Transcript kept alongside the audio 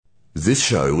This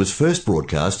show was first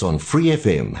broadcast on Free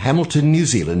FM, Hamilton, New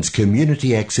Zealand's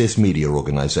community access media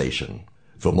organisation.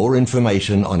 For more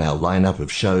information on our lineup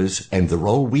of shows and the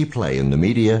role we play in the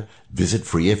media, visit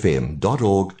freefm.org.nz.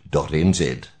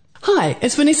 Hi,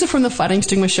 it's Vanessa from the Fighting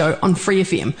Stigma Show on Free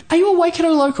FM. Are you a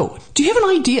Waikato local? Do you have an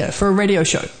idea for a radio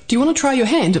show? Do you want to try your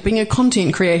hand at being a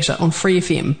content creator on Free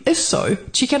FM? If so,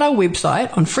 check out our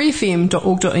website on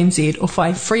freefm.org.nz or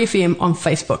find Free FM on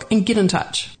Facebook and get in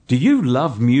touch. Do you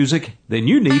love music? Then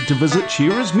you need to visit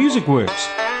Shearer's Music Works.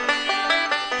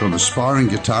 From aspiring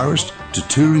guitarist to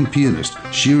touring pianist,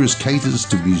 Shearer's caters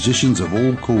to musicians of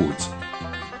all chords.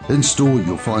 In store,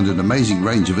 you'll find an amazing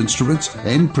range of instruments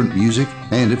and print music,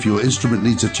 and if your instrument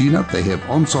needs a tune-up, they have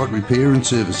on-site repair and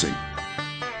servicing.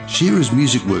 Shearer's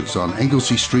Music Works on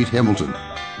Anglesey Street, Hamilton,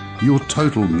 your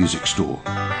total music store.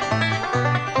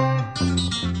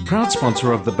 Proud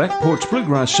sponsor of the Back Porch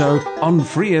Bluegrass Show on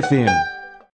Free FM.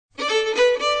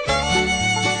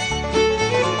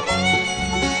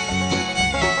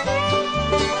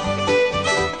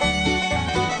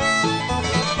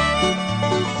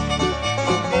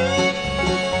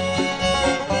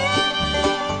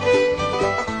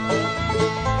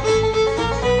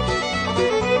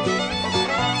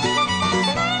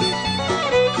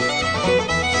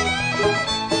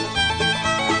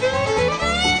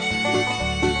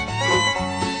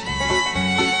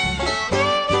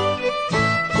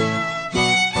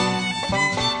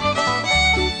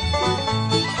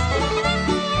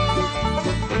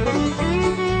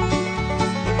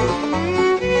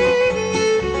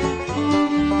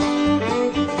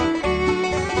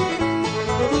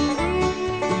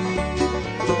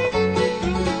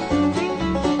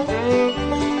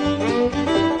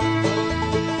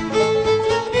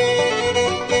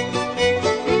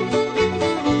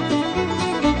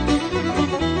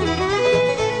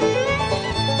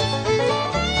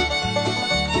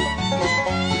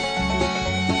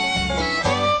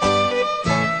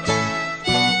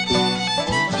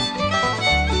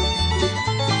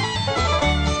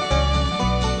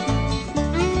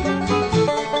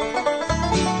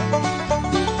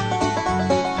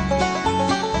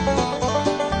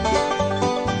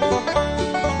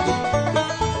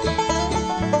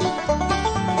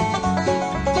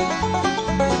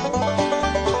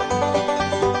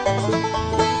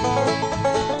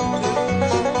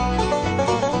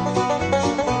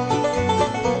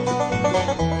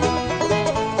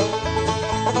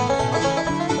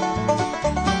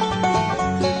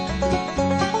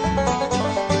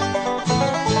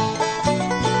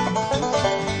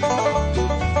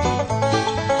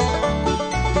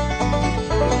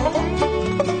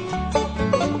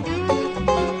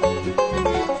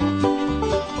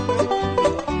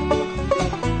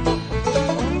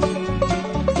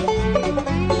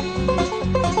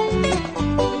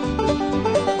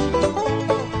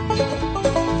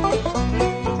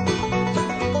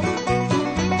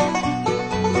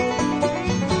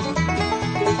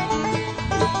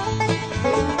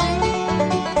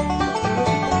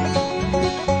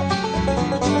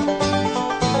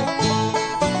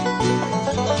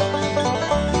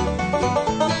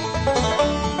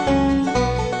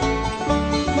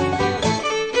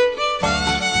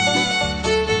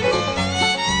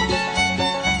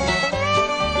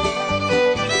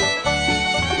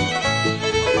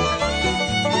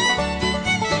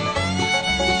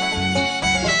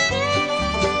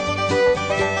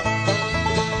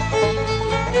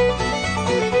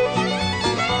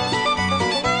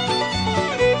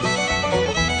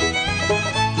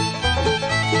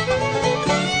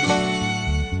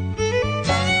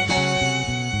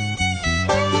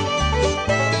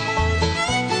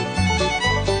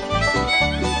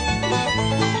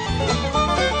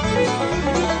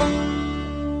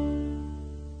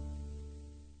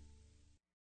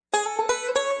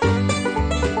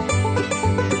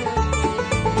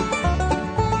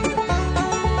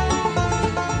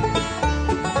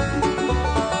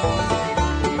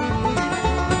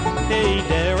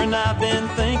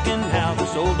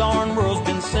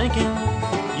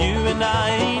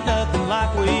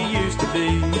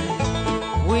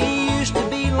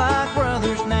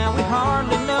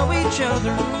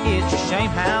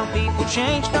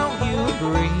 Change, don't you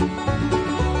agree?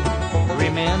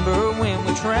 Remember when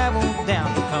we traveled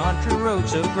down the country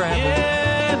roads of gravel?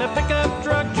 Yeah, and a pickup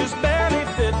truck just barely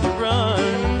fit to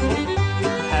run.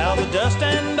 How the dust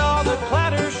and all the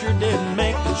clatter sure didn't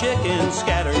make the chickens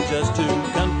scatter. Just two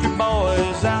country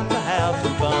boys out to have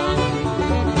some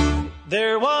fun.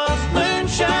 There was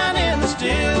moonshine in the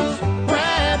stills,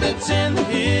 rabbits in the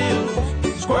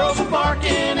hills, squirrels were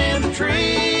barking in the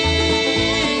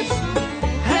trees,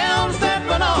 hounds that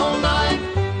run all night,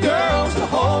 girls to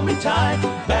hold me me tight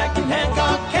back in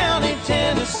Hancock County,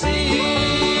 Tennessee.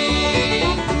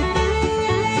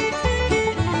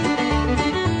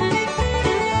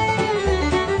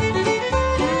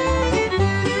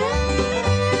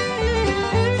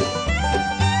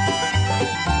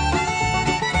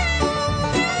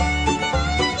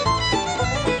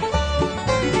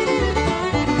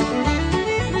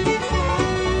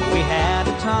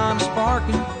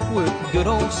 With good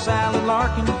old Sally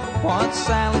Larkin, what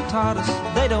Sally taught us,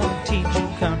 they don't teach in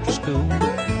country school.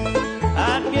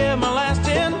 I'd give my last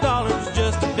 $10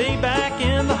 just to be back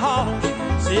in the hollers,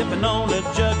 sipping on a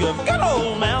jug of good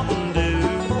old Mountain Dew.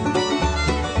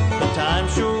 But time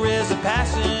sure is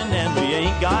a-passing, and we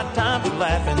ain't got time for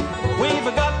laughing. We've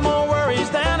got more worries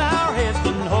than our heads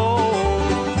can hold.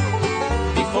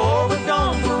 Before we're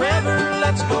gone forever,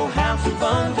 let's go have some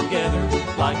fun together,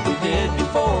 like we did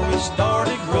before we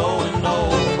started growing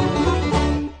old.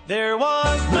 There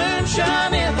was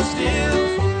moonshine in the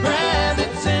stills,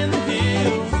 rabbits in the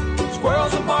hills,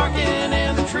 squirrels are barking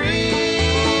in the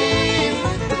trees,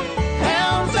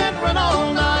 hounds that run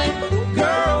all night,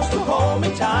 girls to hold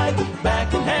me tight,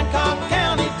 back in Hancock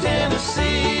County,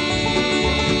 Tennessee.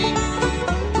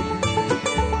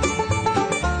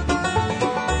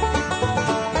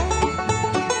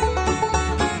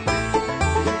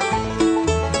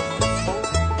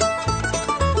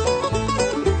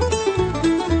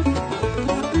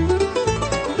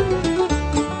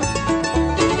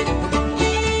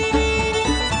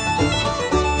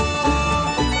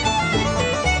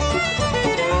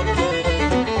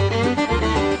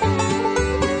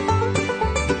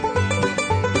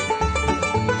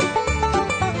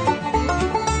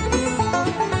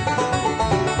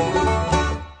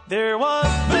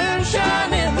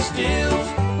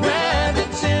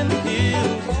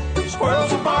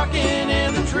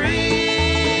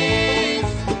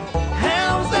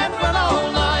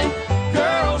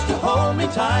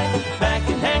 Back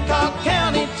in Hancock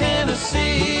County,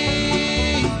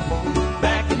 Tennessee.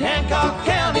 Back in Hancock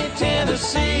County,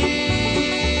 Tennessee.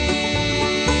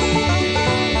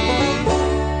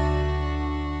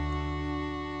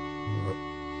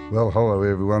 Well, hello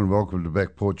everyone. Welcome to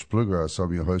Back Porch Bluegrass.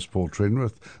 I'm your host, Paul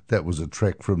Trenwith. That was a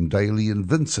track from Daly and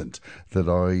Vincent that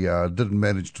I didn't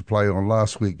manage to play on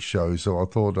last week's show, so I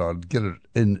thought I'd get it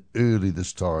in early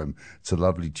this time. It's a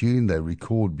lovely tune. They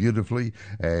record beautifully,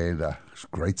 and it's a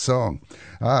great song.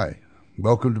 Hi.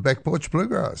 Welcome to Back Porch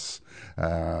Bluegrass.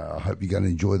 I hope you're going to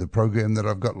enjoy the program that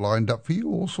I've got lined up for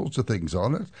you, all sorts of things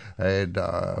on it, and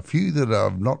a few that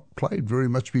I've not played very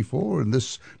much before, and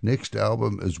this next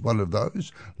album is one of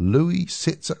those, Louie,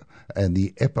 Setzer, and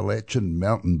the Appalachian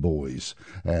Mountain Boys,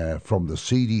 from the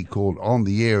CD called On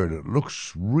the Air, and it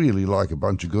looks really like a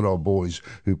bunch of good old boys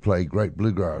who play great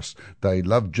bluegrass. They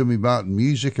love Jimmy Martin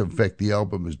music. In fact, the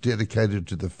album is dedicated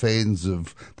to the fans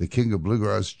of the King of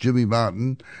Bluegrass, Jimmy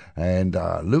Martin, and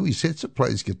Louie Setzer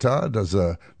plays guitar, does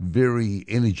a very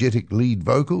energetic lead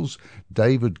vocals.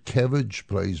 David Cabbage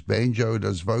plays banjo,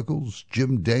 does vocals.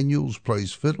 Jim Daniels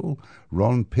plays fiddle.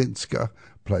 Ron Penska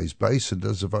plays bass and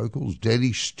does the vocals.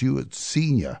 Danny Stewart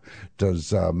Sr.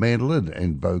 does mandolin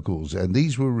and vocals. And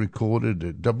these were recorded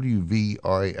at WVIA-TV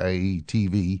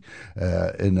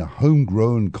in a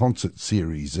homegrown concert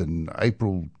series in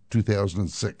April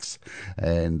 2006,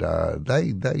 and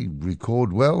they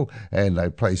record well, and they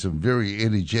play some very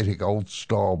energetic old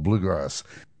style bluegrass.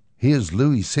 Here's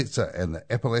Louie Setzer and the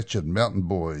Appalachian Mountain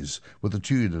Boys with the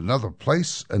tune Another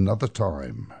Place, Another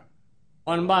Time.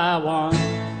 One by one,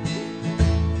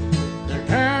 they're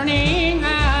turning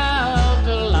out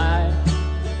the light.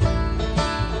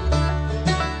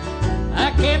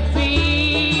 I kept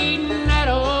feeding that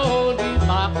old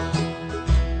jukebox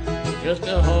just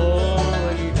to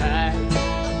hold you tight.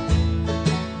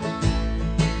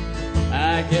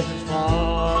 I guess it's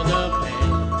for the best.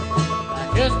 I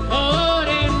just put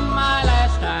in my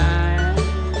last time.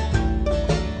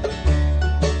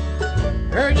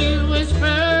 Heard you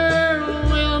whisper,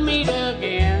 we'll meet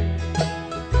again.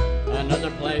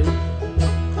 Another place,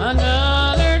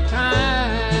 another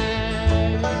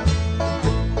time.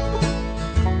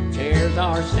 Chairs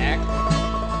are stacked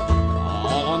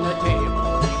all on the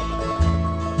table,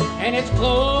 and it's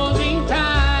closing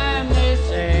time, they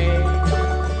say.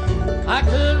 I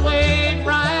could wait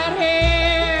right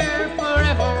here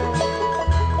forever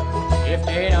if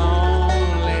they'd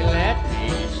only let me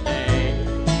stay.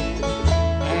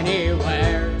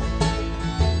 Anywhere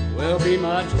will be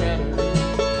much better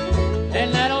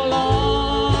than that old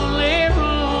lonely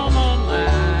room of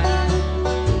mine,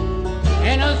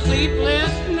 and a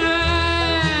sleepless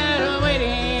night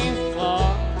waiting for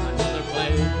another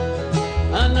place,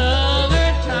 another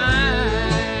time.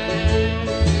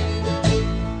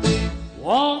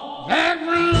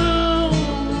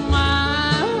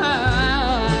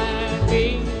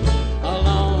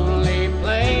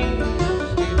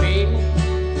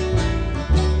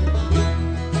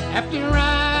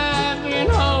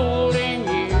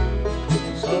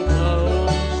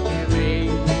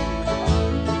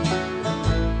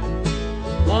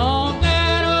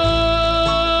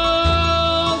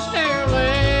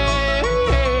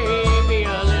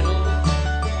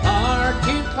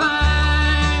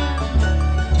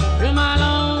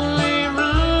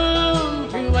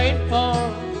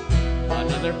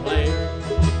 another place,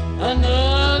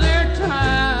 another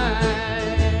time.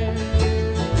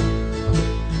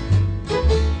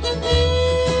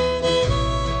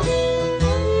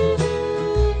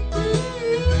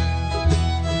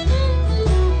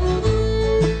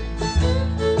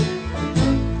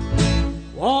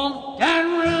 Won't that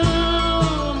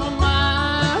room of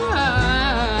mine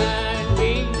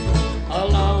be a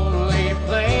lonely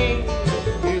place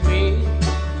to be?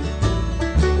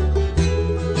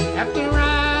 After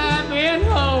I've been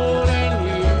holding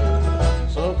you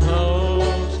so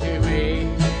close to me.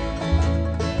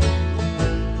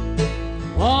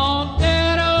 Won't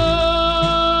that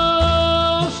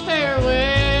old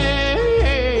stairway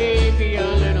be a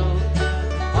little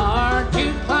hard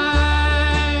to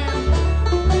climb?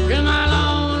 To my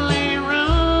lonely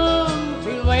room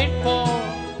to wait for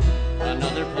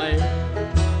another place,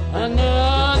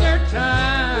 another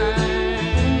time.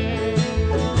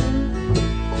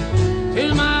 To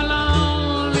my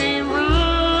lonely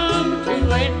room to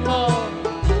wait for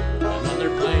another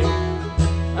place,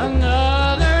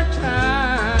 another time.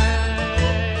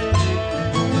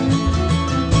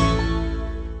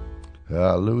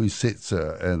 Louie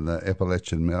Setzer and the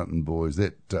Appalachian Mountain Boys.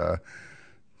 That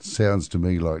sounds to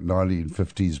me like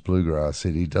 1950s bluegrass,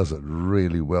 and he does it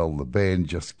really well. The band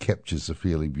just captures the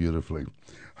feeling beautifully.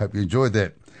 Hope you enjoyed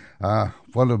that.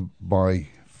 One of my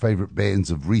favourite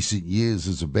bands of recent years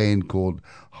is a band called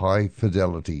High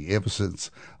Fidelity. Ever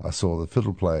since I saw the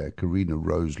fiddle player Karina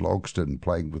Rose Logston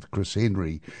playing with Chris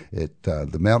Henry at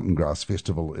the Mountain Grass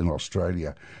Festival in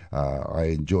Australia, I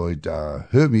enjoyed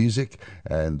her music,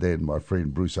 and then my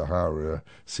friend Bruce O'Hara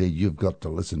said, "You've got to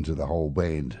listen to the whole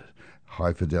band,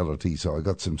 High Fidelity." So I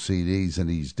got some CDs, and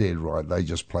he's dead right. They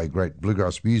just play great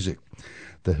bluegrass music.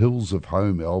 The Hills of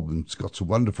Home album's got some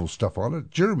wonderful stuff on it.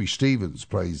 Jeremy Stevens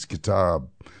plays guitar,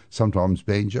 sometimes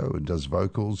banjo, and does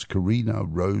vocals. Karina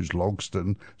Rose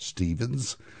Logston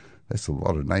Stevens, that's a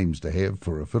lot of names to have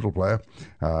for a fiddle player.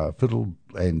 Fiddle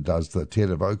and does the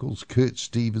tenor vocals. Kurt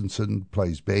Stevenson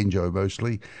plays banjo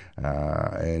mostly,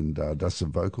 and does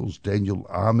some vocals. Daniel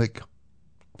Armick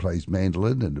plays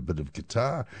mandolin and a bit of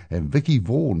guitar, and Vicky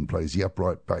Vaughan plays the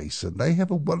upright bass, and they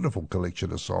have a wonderful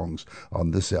collection of songs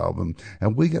on this album,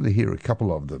 and we're going to hear a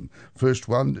couple of them. First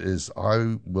one is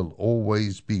I Will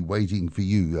Always Be Waiting for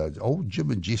You, old Jim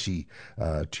and Jesse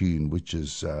tune, which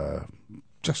is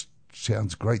just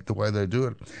sounds great the way they do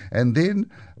it. And then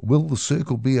Will the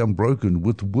Circle Be Unbroken,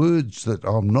 with words that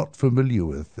I'm not familiar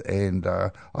with, and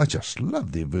I just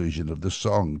love their version of this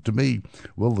song. To me,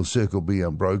 Will the Circle Be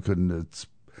Unbroken, it's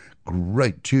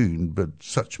great tune, but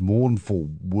such mournful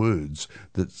words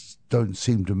that don't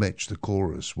seem to match the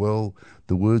chorus. Well,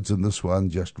 the words in this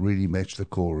one just really match the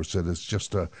chorus, and it's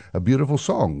just a beautiful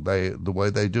song, the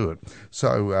way they do it.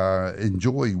 So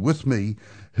enjoy with me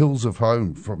Hills of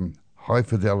Home from High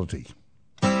Fidelity.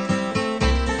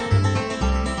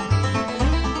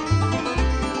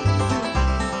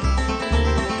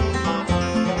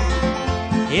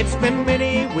 It's been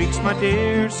many weeks, my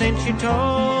dear, since you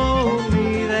told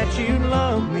me that you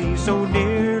love me so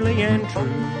dearly and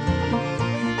true.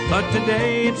 But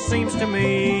today it seems to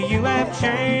me you have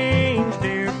changed,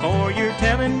 dear, for you're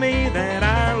telling me that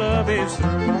our love is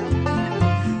through.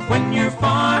 When you're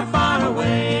far, far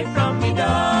away from me,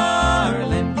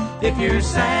 darling, if you're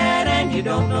sad and you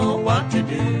don't know what to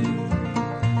do,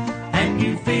 and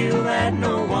you feel that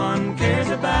no one cares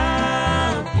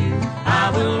about you,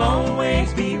 I will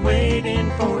always be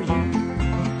waiting for you.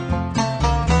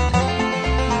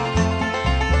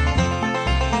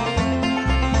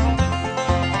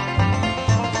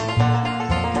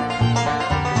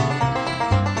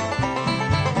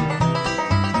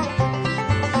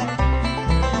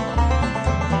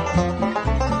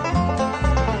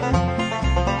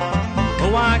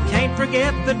 Oh, I can't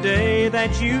forget the day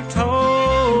that you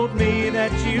told me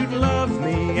that you'd love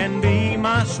me and be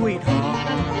my sweetheart.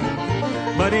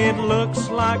 But it looks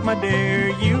like, my dear,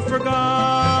 you've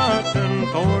forgotten,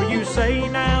 for you say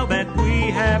now that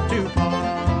we have to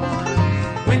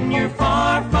part. When you're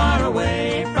far, far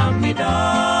away from me,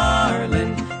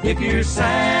 darling, if you're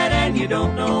sad and you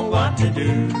don't know what to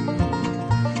do,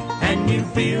 and you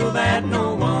feel that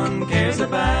no one cares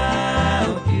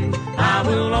about you, I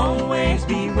will always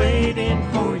be waiting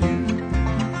for you.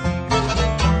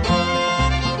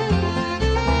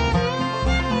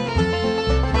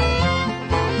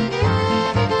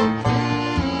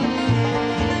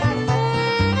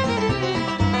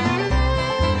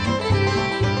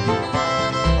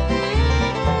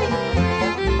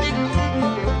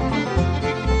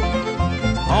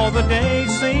 All the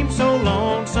days seem so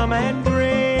lonesome and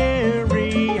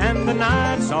dreary, and the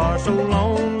nights are so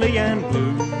lonely and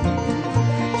blue.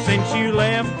 since you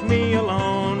left me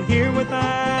alone here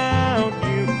without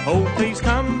you. Oh, please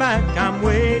come back, I'm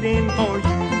waiting for you.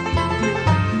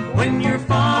 When you're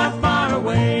far, far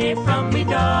away from me,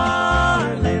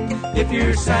 darling, if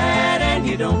you're sad and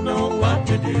you don't know what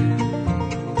to do,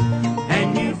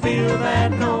 and you feel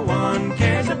that no one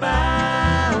cares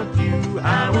about you,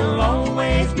 I will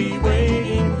always be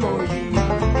waiting for you.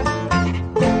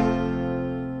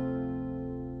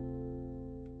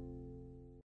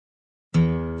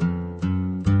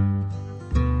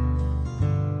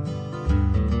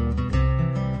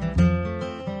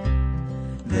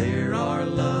 There are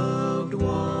loved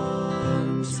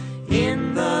ones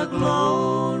in the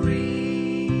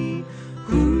glory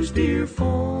whose dear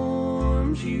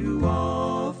forms you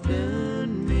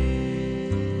often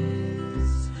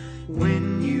miss.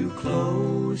 When you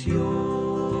close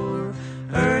your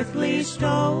earthly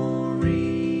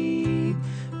story,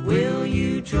 will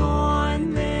you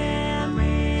join them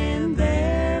in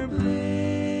their bliss?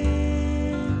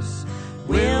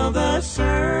 Will the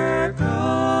circle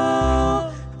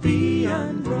be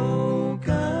unbroken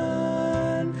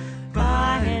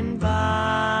by and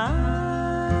by,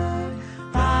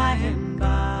 by and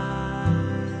by,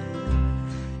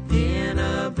 in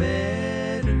a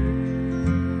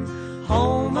better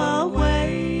home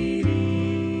awaiting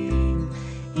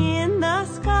in the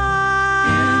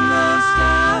sky, in the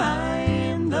sky,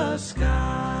 in the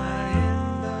sky,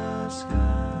 in the sky.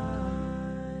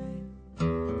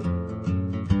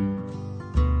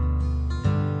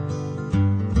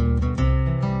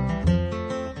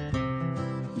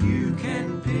 You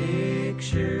can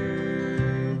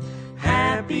picture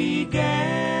happy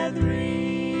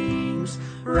gatherings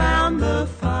round the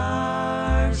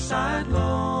fireside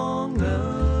long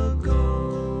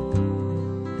ago,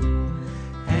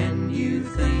 and you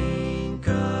think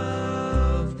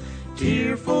of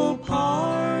tearful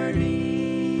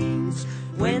partings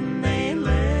when they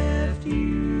left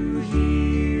you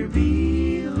here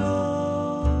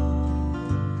below.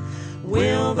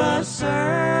 Will the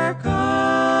circle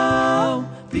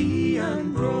be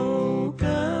unbroken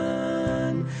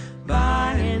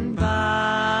by and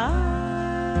by,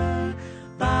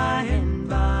 by and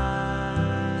by,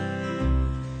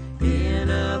 in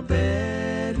a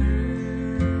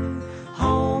better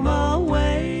home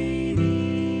awaiting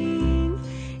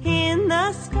in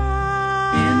the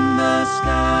sky, in the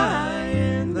sky,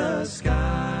 in the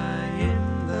sky,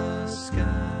 in the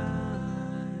sky.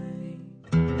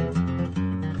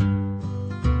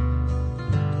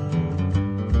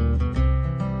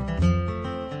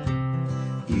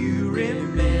 You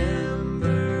remember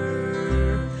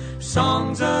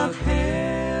songs of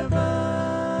heaven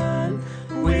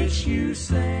which you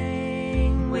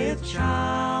sang with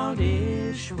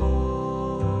childish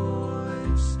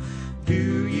voice.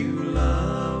 Do you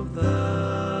love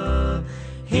the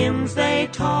hymns they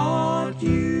taught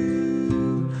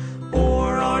you,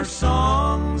 or are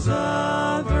songs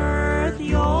of earth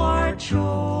your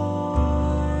choice?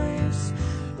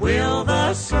 Will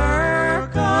the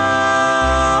circle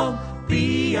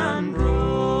be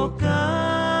unbroken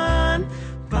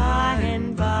by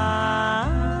and by,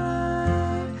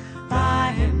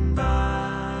 by and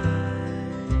by,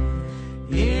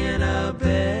 in a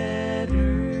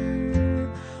better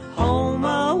home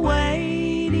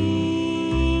awaiting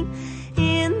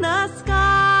in the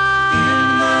sky,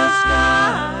 in the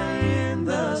sky, in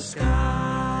the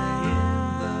sky,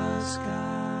 in the sky.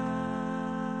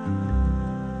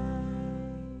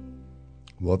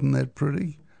 Wasn't that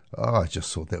pretty? Oh, I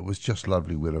just thought that was just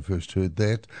lovely when I first heard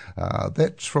that.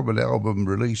 That's from an album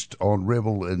released on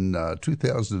Rebel in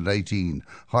 2018,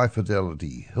 High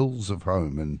Fidelity, Hills of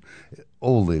Home, and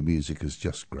all their music is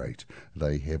just great.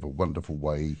 They have a wonderful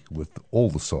way with all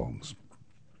the songs.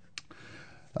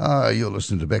 You're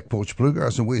listening to Back Porch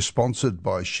Bluegrass, and we're sponsored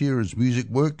by Shearer's Music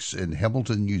Works in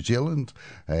Hamilton, New Zealand.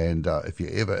 And if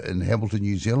you're ever in Hamilton,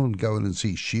 New Zealand, go in and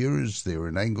see Shearer's. They're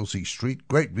in Anglesey Street,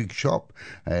 great big shop,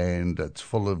 and it's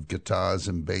full of guitars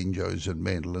and banjos and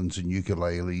mandolins and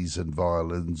ukuleles and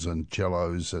violins and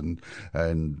cellos and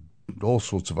all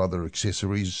sorts of other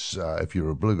accessories. If you're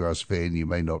a bluegrass fan, you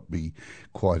may not be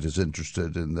quite as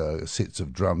interested in the sets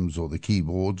of drums or the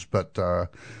keyboards, but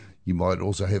you might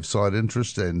also have side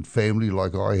interest and family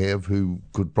like I have who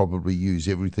could probably use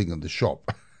everything in the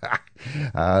shop.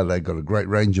 They've got a great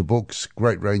range of books,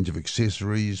 great range of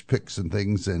accessories, picks and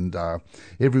things, and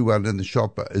everyone in the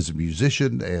shop is a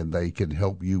musician and they can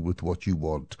help you with what you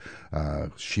want.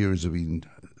 Shearers have been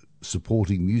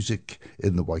supporting music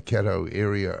in the Waikato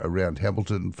area around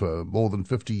Hamilton for more than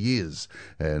 50 years,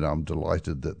 and I'm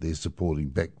delighted that they're supporting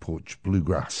Back Porch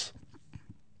Bluegrass.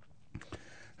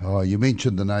 Oh, you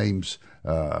mentioned the names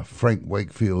Frank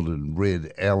Wakefield and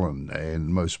Red Allen,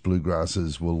 and most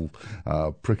bluegrassers will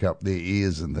prick up their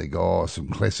ears and think, oh, some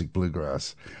classic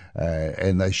bluegrass.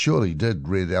 And they surely did.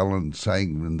 Red Allen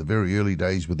sang in the very early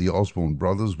days with the Osborne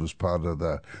Brothers, was part of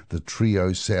the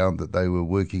trio sound that they were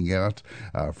working out.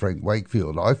 Frank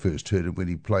Wakefield, I first heard him when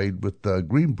he played with the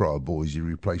Greenbrier Boys. He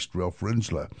replaced Ralph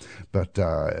Rinsler. But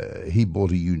he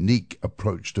brought a unique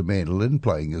approach to mandolin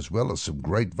playing as well as some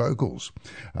great vocals.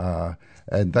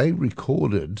 And they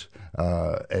recorded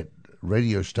at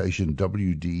radio station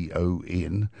WDON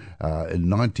in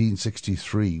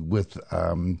 1963 with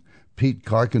Pete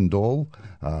Kuykendall,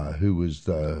 who was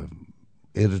the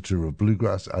editor of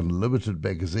Bluegrass Unlimited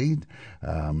magazine,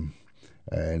 and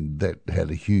that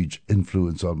had a huge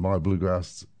influence on my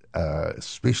bluegrass,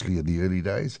 especially in the early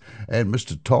days, and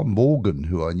Mr. Tom Morgan,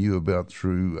 who I knew about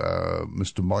through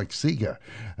Mr. Mike Seeger.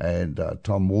 And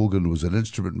Tom Morgan was an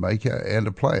instrument maker and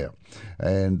a player.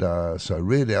 And so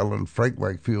Red Allen, Frank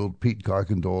Wakefield, Pete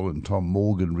Kuykendall, and Tom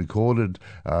Morgan recorded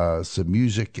some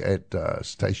music at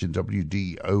station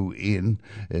WDON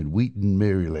in Wheaton,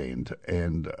 Maryland.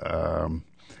 And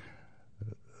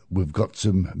we've got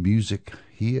some music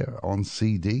here on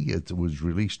CD. It was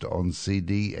released on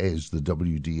CD as the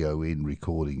WDON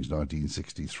Recordings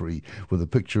 1963, with a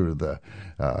picture of the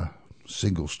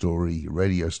single-story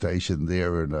radio station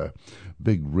there and a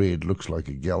big red, looks like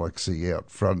a galaxy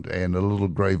out front, and a little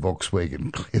grey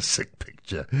Volkswagen. Classic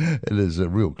picture. It is a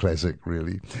real classic,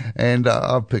 really. And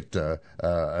I've picked a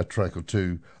track or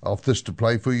two off this to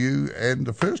play for you, and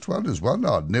the first one is one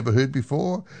I'd never heard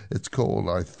before. It's called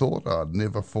I Thought I'd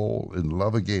Never Fall in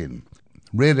Love Again.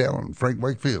 Red Allen, Frank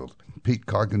Wakefield, Pete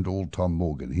Kuykendall, Tom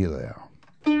Morgan. Here they are.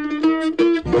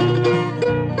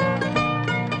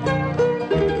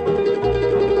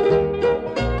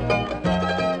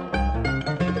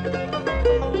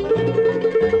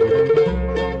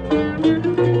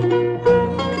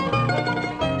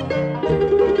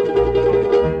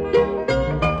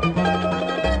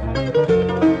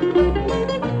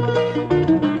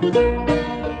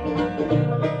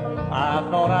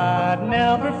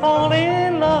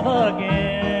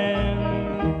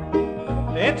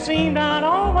 Seemed I'd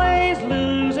always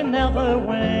lose and never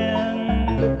win,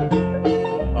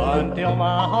 until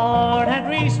my heart had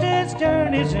reached its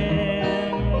journey's end,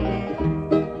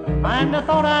 and I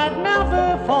thought I'd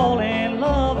never fall in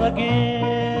love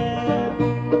again.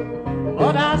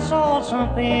 But I saw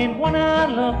something when I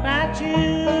looked at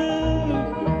you.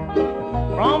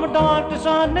 From a darkness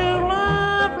a new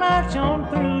love light shone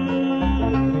through.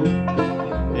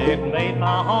 It made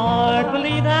my heart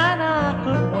believe that I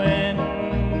could win,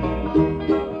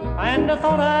 and I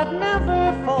thought I'd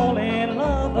never fall in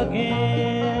love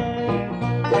again.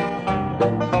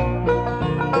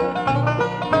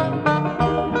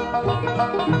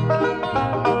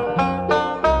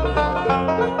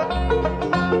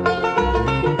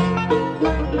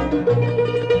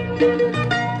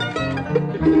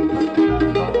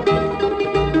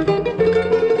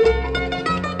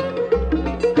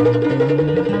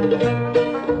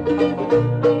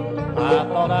 I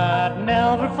thought I'd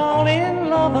never fall in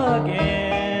love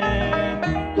again.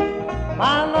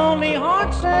 My lonely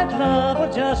heart said love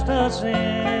was just a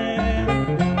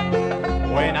sin.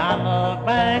 When I look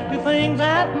back to things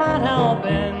that might have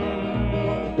been,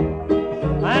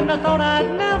 and I thought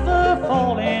I'd never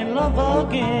fall in love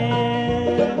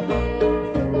again.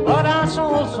 But I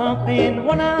saw something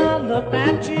when I looked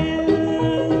at you.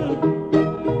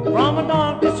 From a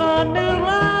darkness a new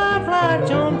life light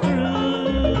shone through.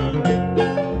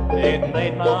 It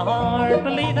made my heart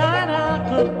believe that I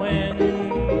could win,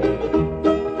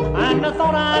 and I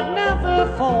thought I'd never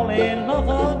fall in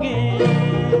love again.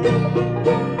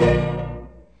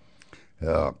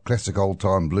 Classic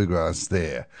old-time bluegrass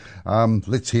there.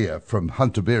 Let's hear from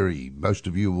Hunter Berry. Most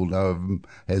of you will know of him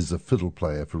as the fiddle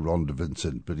player for Rhonda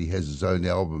Vincent, but he has his own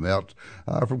album out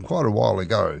from quite a while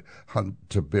ago.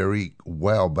 Hunter Berry,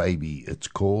 Wow Baby, it's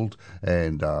called,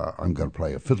 and I'm going to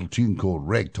play a fiddle tune called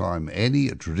Ragtime Annie,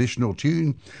 a traditional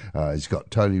tune. He's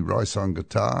got Tony Rice on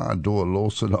guitar, Dora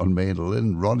Lawson on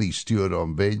mandolin, Ronnie Stewart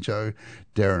on banjo,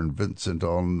 Darren Vincent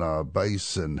on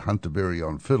bass, and Hunter Berry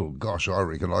on fiddle. Gosh, I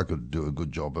reckon I could do a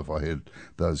good job if I had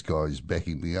those guys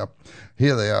backing me up.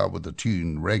 Here they are with the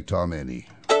tune Ragtime Annie.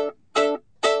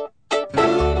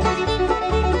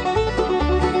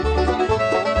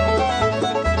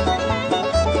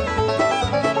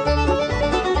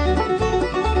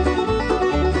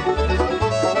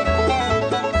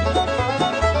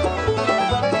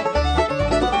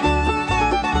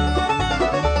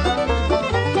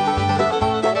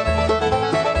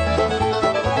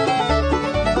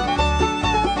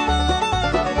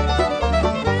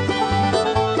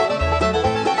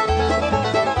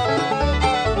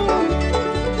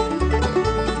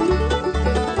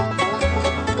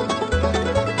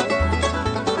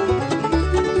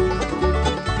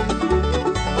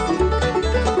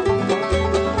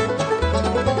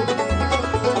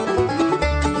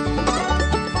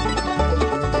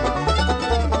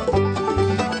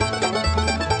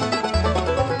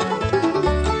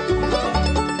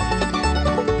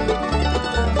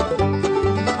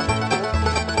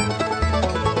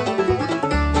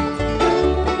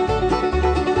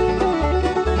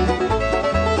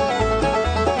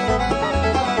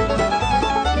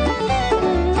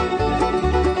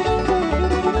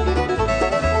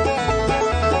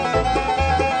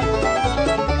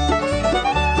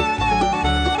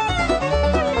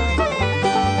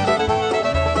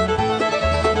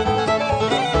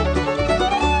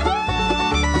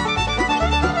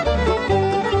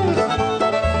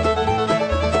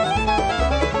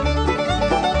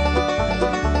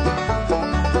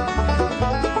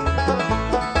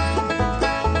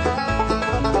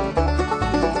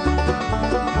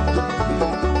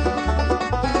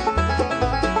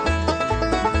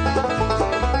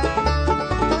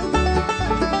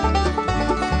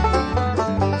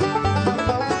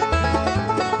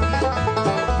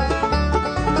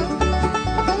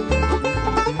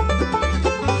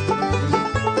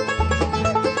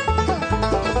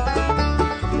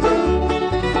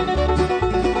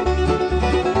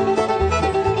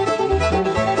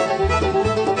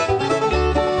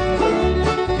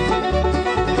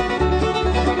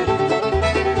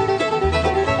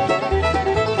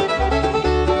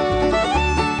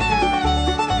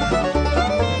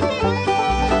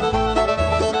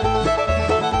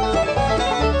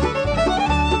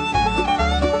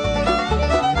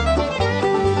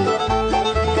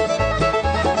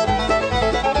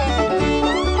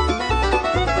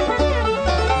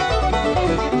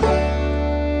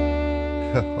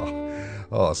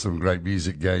 some great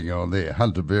music going on there.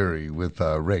 Hunter Berry with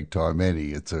Ragtime Annie.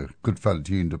 It's a good fun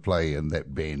tune to play, and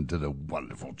that band did a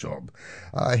wonderful job.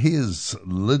 Here's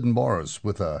Lynn Morris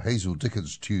with a Hazel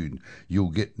Dickens tune, You'll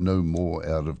Get No More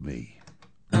Out of Me.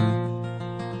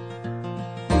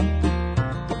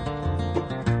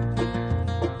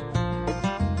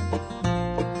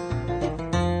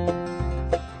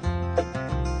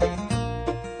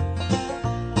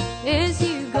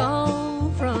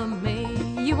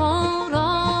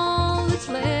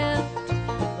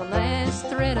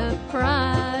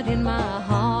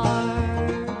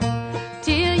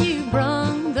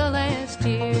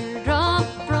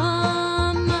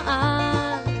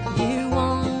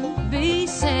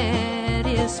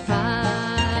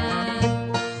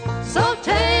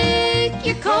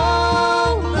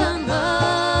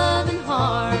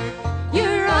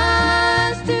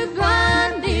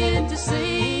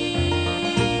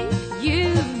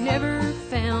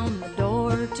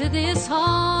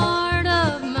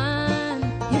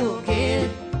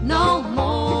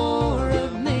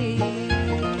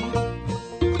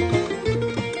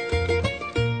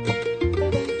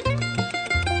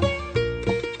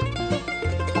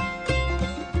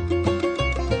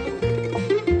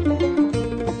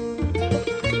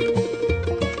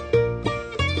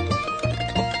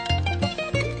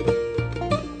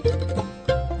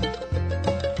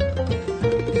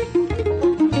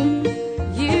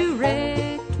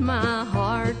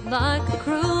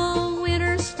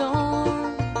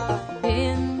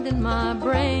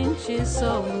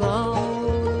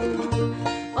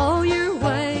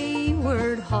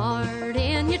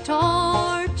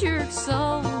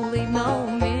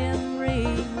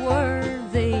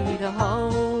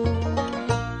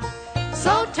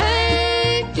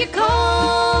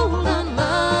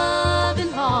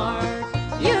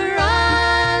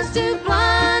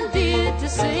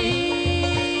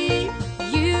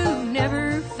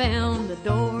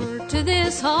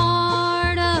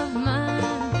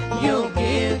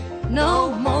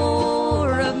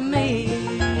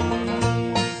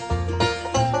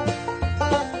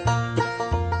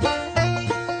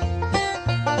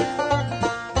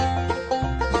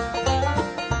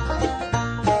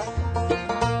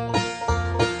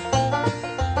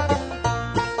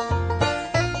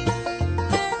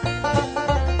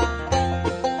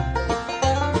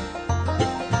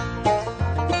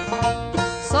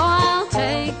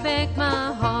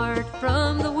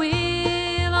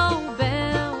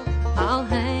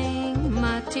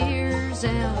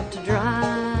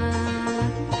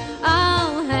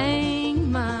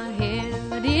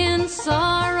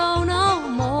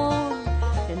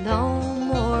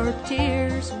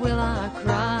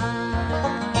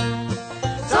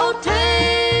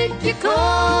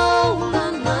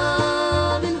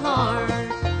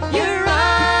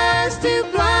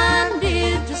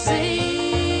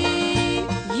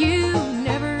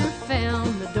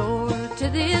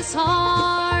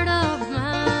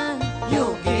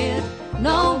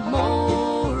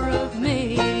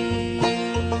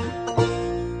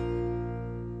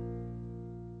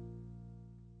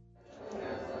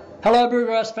 Hello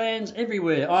Bluegrass fans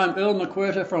everywhere, I'm Earl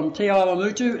McWhirter from Te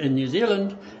Awamutu in New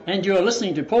Zealand, and you're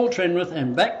listening to Paul Trenwith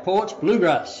and Back Porch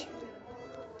Bluegrass.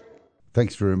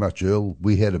 Thanks very much, Earl.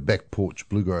 We had a Back Porch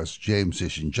Bluegrass jam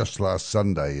session just last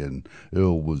Sunday, and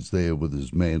Earl was there with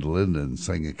his mandolin and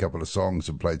sang a couple of songs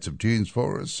and played some tunes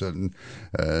for us, and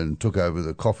took over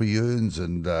the coffee urns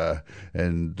and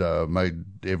made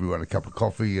everyone a cup of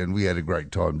coffee, and we had a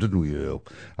great time, didn't we, Earl?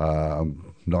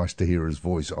 Nice to hear his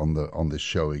voice on the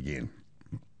show again.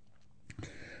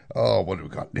 Oh, what have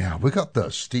we got now? We got the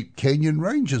Steep Canyon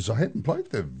Rangers. I haven't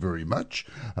played them very much.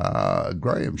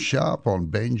 Graham Sharp on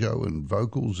banjo and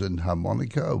vocals and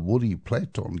harmonica. Woody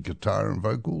Platt on guitar and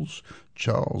vocals.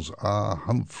 Charles R.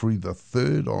 Humphrey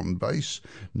III on bass,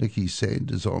 Nicky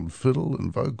Sanders on fiddle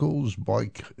and vocals,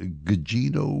 Mike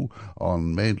Gugino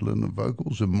on mandolin and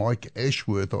vocals, and Mike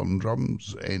Ashworth on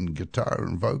drums and guitar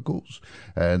and vocals.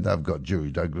 And they've got Jerry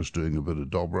Douglas doing a bit of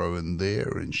dobro in there,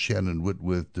 and Shannon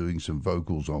Whitworth doing some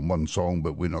vocals on one song,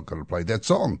 but we're not going to play that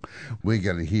song. We're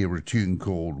going to hear a tune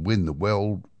called When the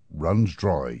Well Runs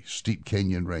Dry, Steep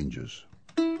Canyon Rangers.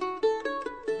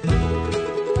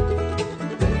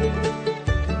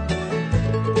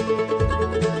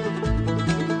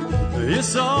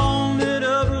 It's all lit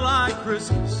up like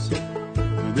Christmas.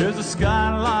 There's a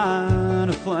skyline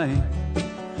aflame.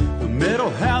 The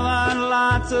metal halide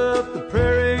lights up the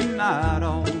prairie night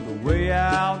all the way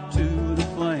out to the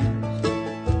flames.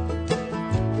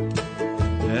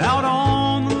 Out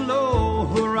on the low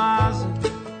horizon,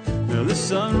 the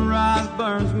sunrise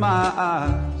burns my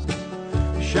eyes,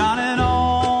 shining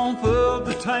off of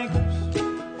the tankers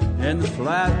and the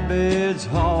flatbeds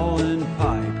hauling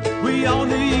pipe. We all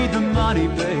need the money,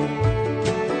 babe,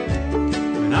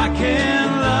 and I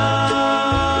can't lie.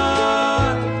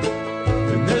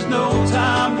 And there's no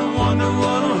time to wonder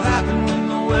what'll happen when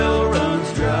the well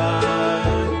runs dry.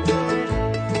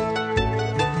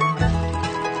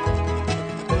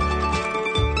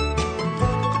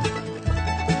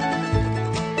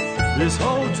 This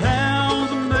whole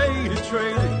town's made of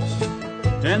trailers,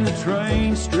 and the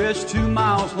train stretched 2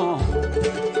 miles long.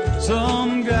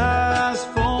 Some guys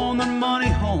phone their money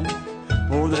home,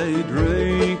 or they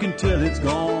drink until it's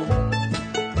gone.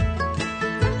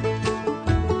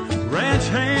 Ranch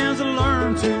hands have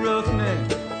learned to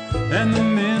roughneck, and the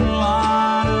men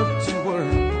line up to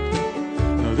work.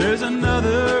 Now there's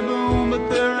another boom, but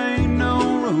there ain't no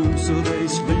room, so they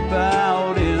sleep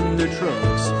out in their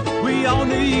trucks. We all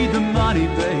need the money,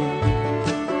 babe,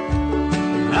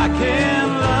 I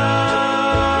can't lie.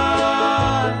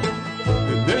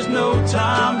 And there's no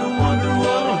time to wonder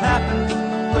what'll happen when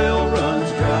the well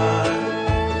runs dry.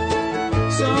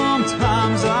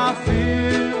 Sometimes I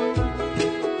feel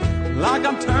like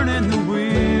I'm turning the wheel.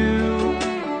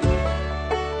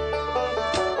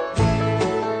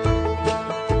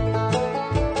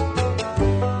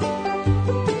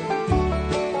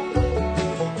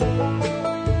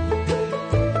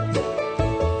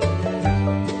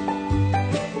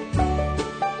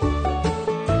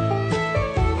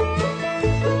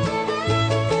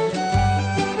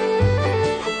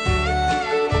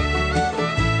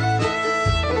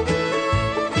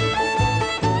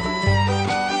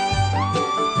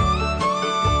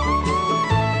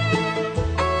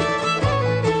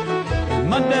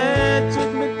 My dad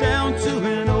took me down to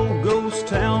an old ghost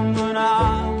town when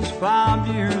I was 5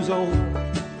 years old,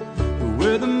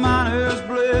 where the miners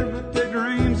bled with their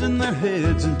dreams in their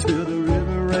heads until the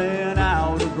river ran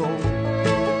out of gold.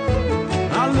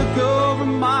 I look over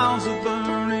miles of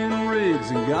burning rigs,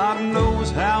 and God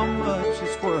knows how much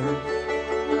it's worth.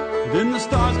 Then the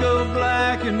stars go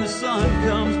black and the sun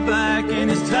comes back,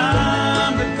 and it's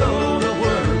time to go to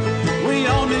work. We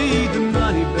all need the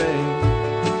money, babe,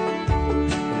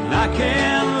 I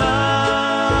can't lie.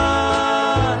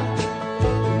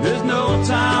 There's no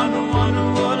time to wonder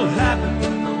what'll happen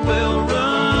when the well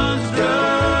runs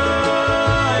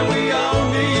dry. We all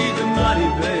need the money,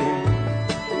 babe,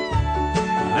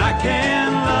 I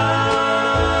can't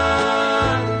lie.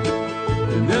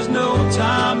 And there's no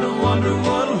time to wonder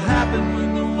what'll happen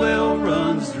when the well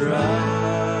runs dry.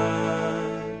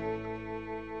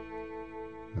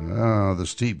 Ah, the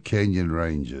Steep Canyon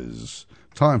Rangers.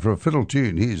 Time for a fiddle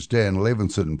tune. Here's Dan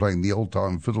Levinson playing the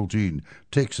old-time fiddle tune,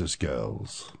 Texas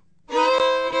Girls.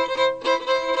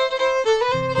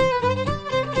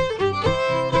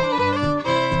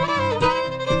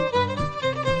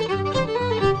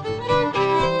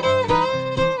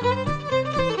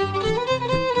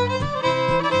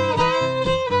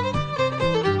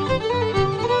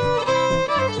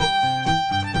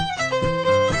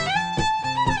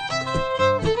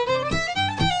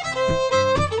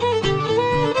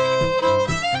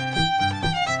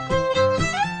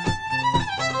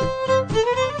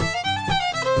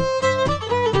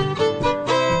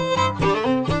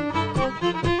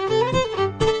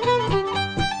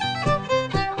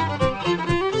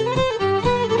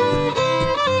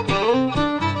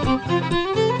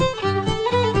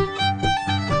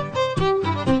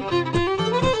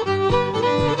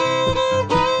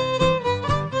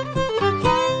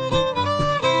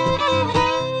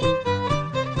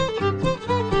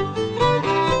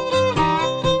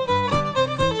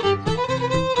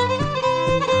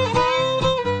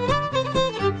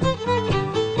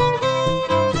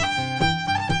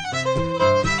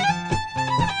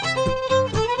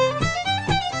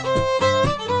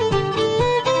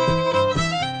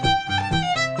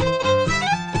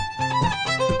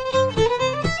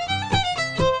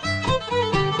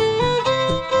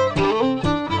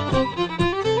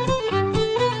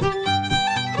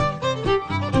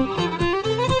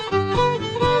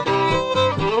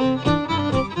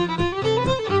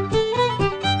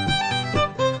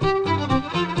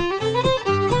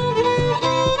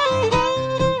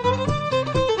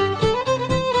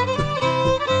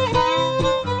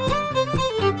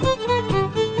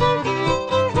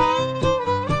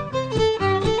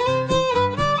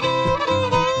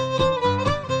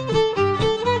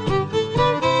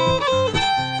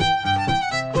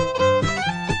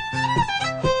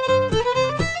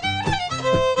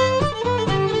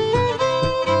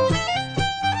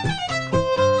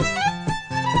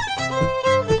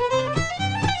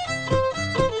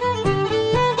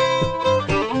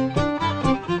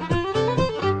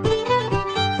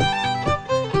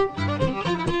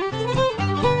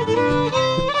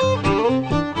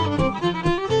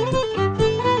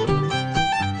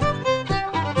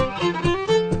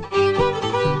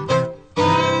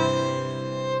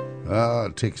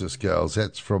 Texas Gals.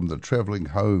 That's from the Travelling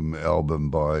Home album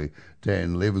by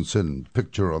Dan Levinson.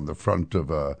 Picture on the front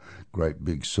of a great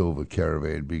big silver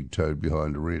caravan being towed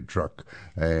behind a red truck,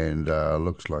 and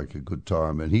looks like a good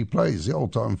time. And he plays the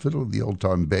old-time fiddle, the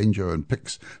old-time banjo, and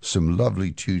picks some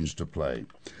lovely tunes to play.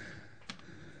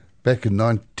 Back in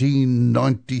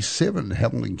 1997,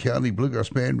 Hamilton County Bluegrass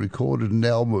Band recorded an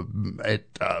album at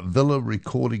Villa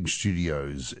Recording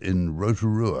Studios in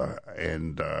Rotorua,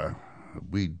 and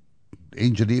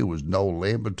engineer was Noel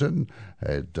Lamberton,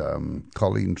 had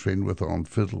Colleen Trenwith on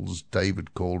fiddles,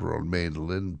 David Calder on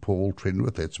mandolin, Paul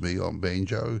Trenwith, that's me, on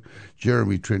banjo,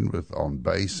 Jeremy Trenwith on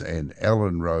bass, and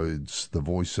Alan Rhodes, the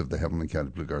voice of the Hamilton County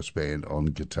Bluegrass Band, on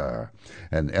guitar.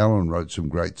 And Alan wrote some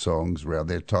great songs around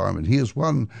that time, and here's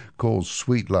one called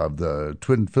Sweet Love. The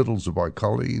twin fiddles are by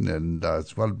Colleen, and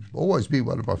it's always been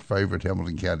one of my favourite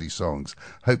Hamilton County songs.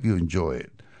 Hope you enjoy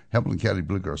it. Hamilton County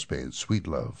Bluegrass Band, Sweet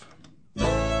Love.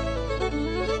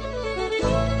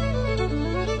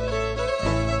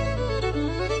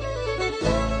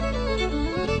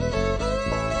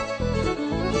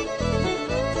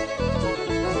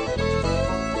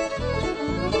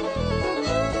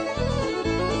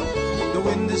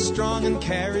 Strong and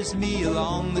carries me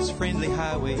along this friendly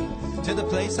highway to the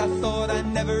place I thought I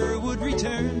never would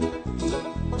return.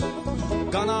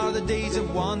 Gone are the days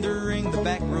of wandering the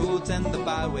back roads and the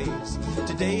byways.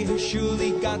 Today has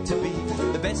surely got to be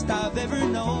the best I've ever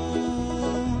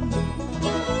known.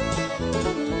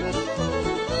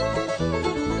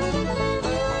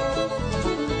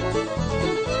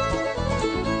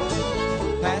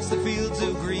 Past the fields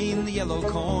of green, the yellow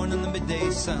corn and the midday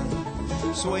sun,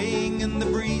 swaying in the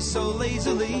breeze so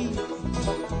lazily.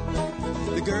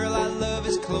 The girl I love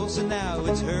is closer now,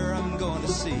 it's her I'm going to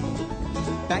see.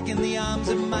 Back in the arms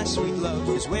of my sweet love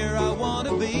is where I want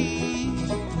to be.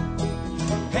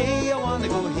 Hey, I want to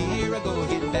go here, I go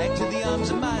again, back to the arms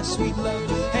of my sweet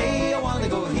love. Hey, I want to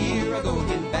go here, I go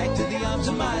again, back to the arms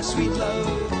of my sweet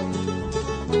love.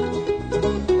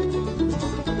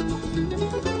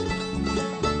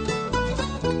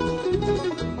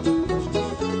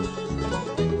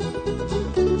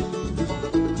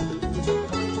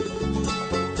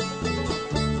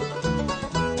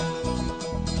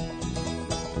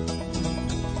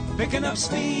 Picking up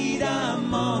speed,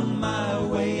 I'm on my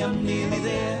way, I'm nearly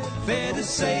there. Fair to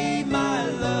say, my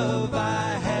love,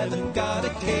 I haven't got a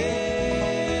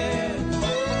care.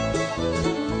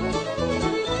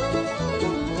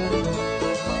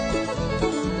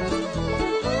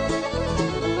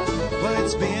 Well,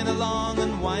 it's been a long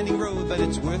and winding road, but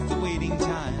it's worth the waiting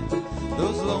time.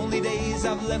 Those lonely days,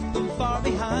 I've left them far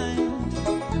behind.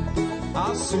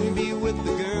 I'll soon be with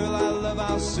the girl I love,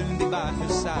 I'll soon be by her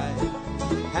side.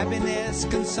 Happiness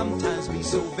can sometimes be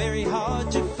so very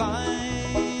hard to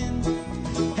find.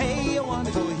 Hey, I want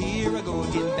to go here, I go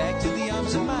again, back to the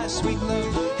arms of my sweet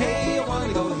love. Hey, I want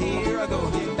to go here, I go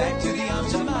again, back to the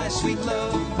arms of my sweet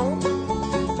love.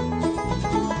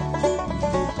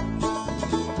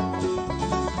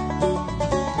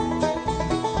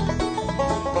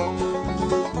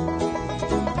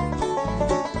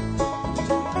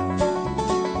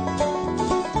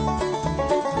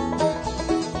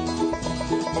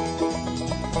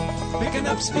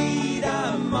 Speed,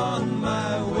 I'm on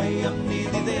my way, I'm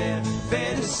nearly there.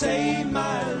 Fair to say,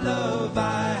 my love,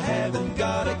 I haven't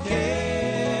got a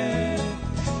care.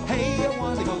 Hey, I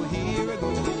want to go here, I go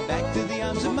again, back to the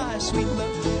arms of my sweet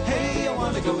love. Hey, I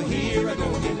want to go here, I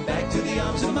go again, back to the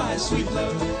arms of my sweet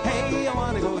love. Hey, I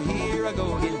want to go here, I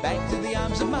go again, back to the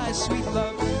arms of my sweet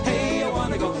love. Hey, I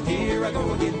want to go here, I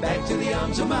go again, back to the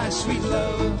arms of my sweet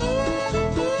love.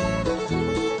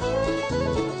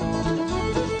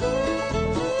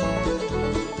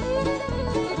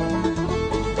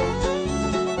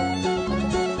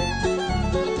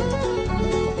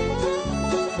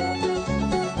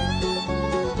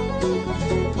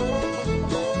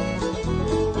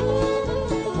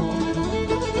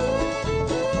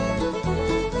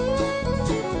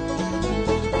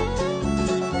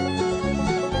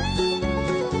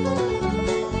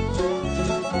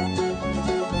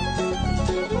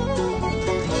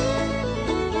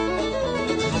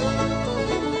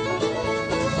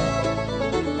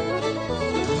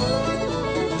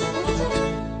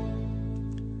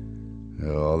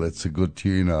 It's a good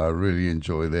tune. I really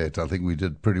enjoy that. I think we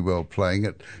did pretty well playing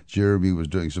it. Jeremy was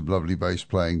doing some lovely bass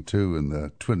playing too, and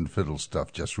the twin fiddle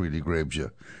stuff just really grabs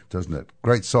you, doesn't it?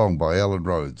 Great song by Alan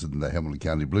Rhodes and the Hamilton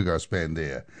County Bluegrass Band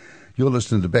there. You're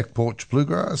listening to Back Porch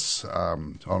Bluegrass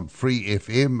on Free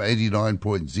FM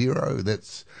 89.0.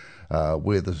 That's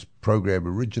where the program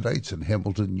originates in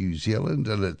Hamilton, New Zealand,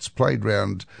 and it's played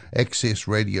around access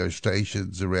radio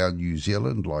stations around New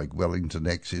Zealand like Wellington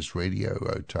Access Radio,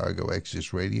 Otago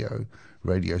Access Radio,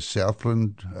 Radio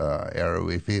Southland, Arrow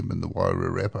FM in the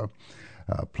Wairarapa,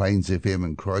 Plains FM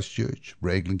in Christchurch,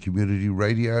 Raglan Community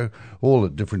Radio, all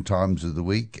at different times of the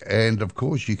week. And, of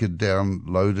course, you can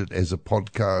download it as a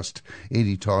podcast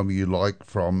anytime you like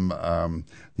from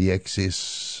the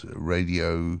Access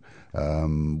Radio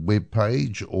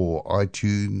webpage or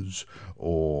iTunes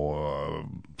or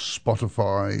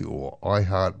Spotify or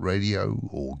iHeartRadio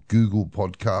or Google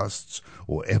Podcasts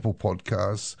or Apple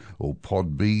Podcasts or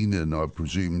Podbean, and I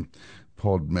presume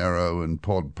Pod Marrow and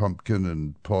Pod Pumpkin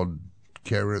and Pod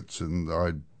Carrots, and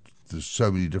there's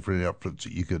so many different outlets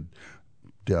that you could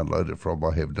download it from.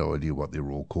 I have no idea what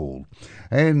they're all called.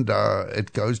 And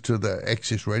it goes to the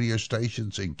access radio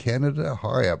stations in Canada,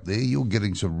 high up there. You're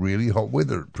getting some really hot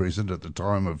weather at present at the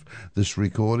time of this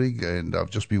recording, and I've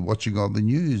just been watching on the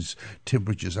news.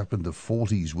 Temperatures up in the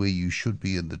 40s where you should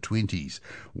be in the 20s.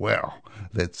 Wow,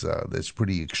 that's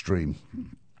pretty extreme.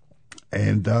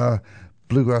 And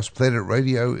Bluegrass Planet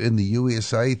Radio in the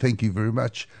USA, thank you very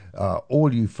much.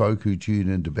 All you folk who tune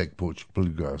into Back Porch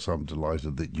Bluegrass, I'm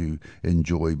delighted that you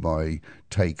enjoy my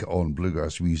take on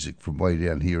bluegrass music from way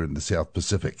down here in the South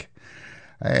Pacific.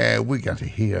 We're going to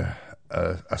hear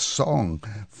a song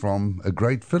from a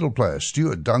great fiddle player.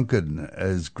 Stuart Duncan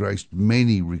has graced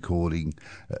many recordings.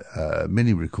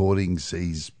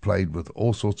 He's played with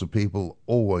all sorts of people,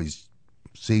 always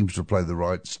seems to play the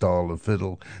right style of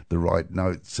fiddle, the right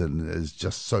notes, and is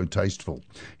just so tasteful.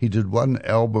 He did one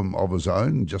album of his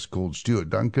own just called Stuart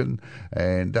Duncan,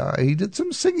 and he did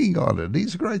some singing on it.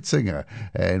 He's a great singer,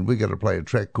 and we're going to play a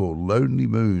track called Lonely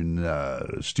Moon.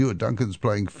 Stuart Duncan's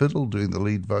playing fiddle, doing the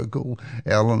lead vocal.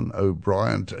 Alan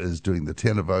O'Brien is doing the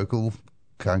tenor vocal.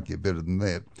 Can't get better than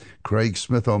that. Craig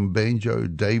Smith on banjo,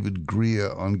 David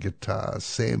Greer on guitar,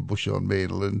 Sam Bush on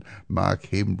mandolin, Mark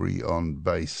Hembry on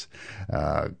bass.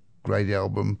 Great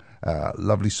album,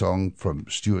 lovely song from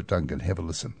Stuart Duncan. Have a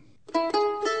listen.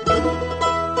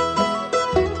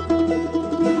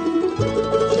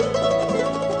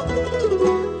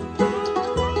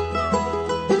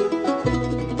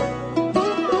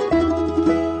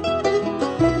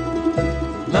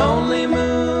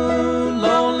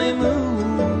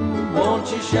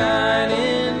 Shine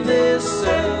in this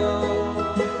cell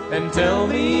and tell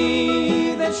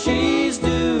me that she's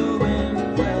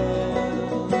doing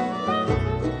well.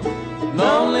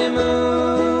 Lonely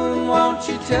moon, won't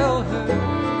you tell her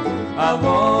I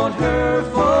want her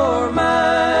for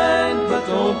mine, but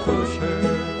don't push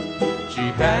her,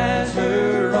 she has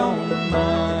her own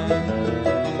mind.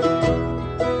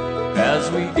 As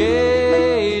we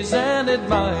gaze and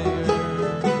admire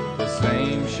the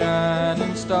same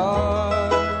shining stars,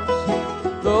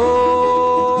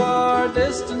 though our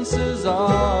distances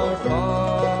are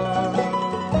far,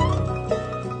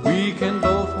 we can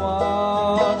both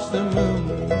watch the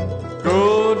moon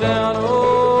go down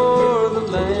o'er the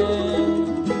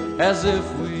land as if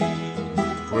we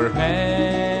were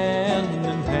hand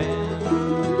in hand.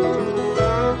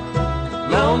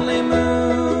 Lonely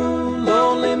moon,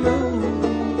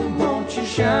 won't you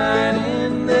shine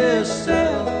in this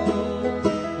cell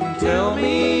and tell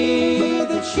me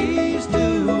that she's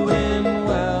doing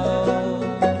well.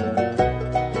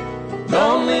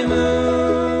 Lonely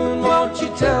moon, won't you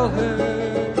tell her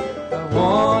I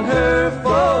want her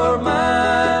for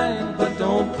mine, but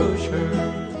don't push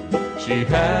her, she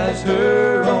has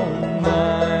her own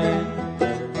mind.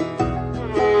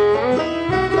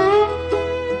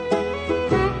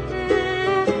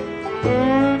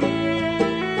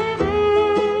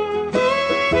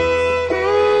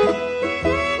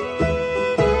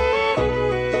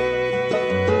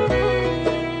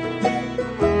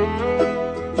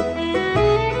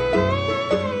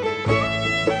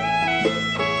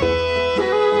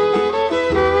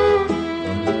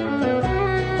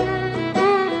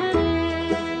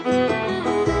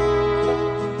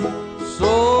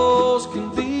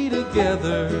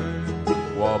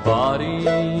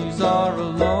 Bodies are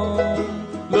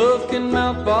alone. Love can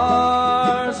mount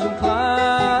bars and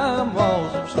climb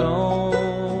walls of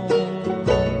stone.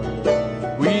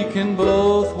 We can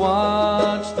both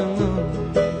watch the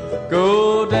moon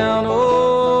go down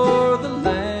o'er the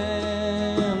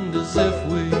land as if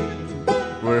we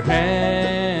were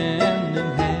hand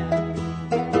in hand.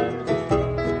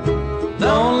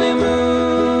 Lonely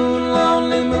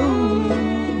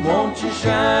moon, won't you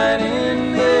shine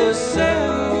in this cell?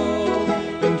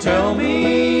 Tell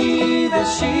me that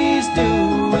she's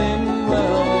doing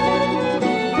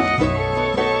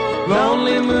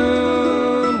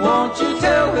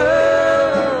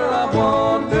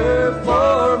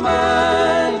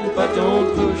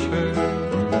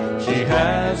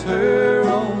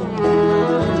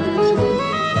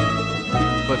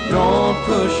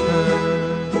push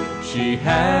her. She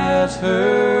has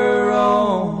her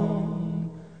own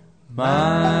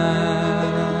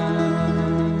mind.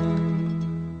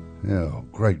 Yeah,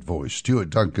 great voice.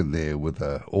 Stuart Duncan there with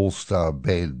an all-star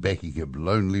band backing him,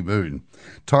 Lonely Moon.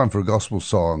 Time for a gospel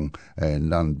song, and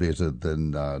none better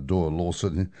than Doyle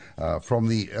Lawson. From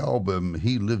the album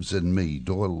He Lives in Me,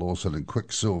 Doyle Lawson and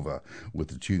Quicksilver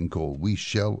with a tune called We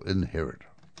Shall Inherit.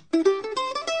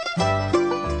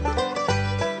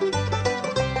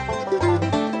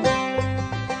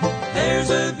 There's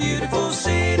a beautiful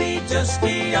city just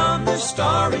beyond the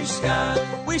starry sky.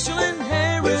 We shall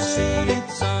inherit it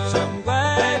some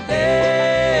glad day.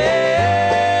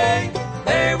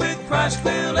 There with Christ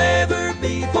we'll ever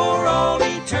be for all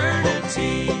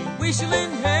eternity. We shall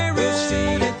inherit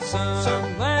it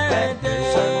some glad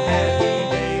day. Some happy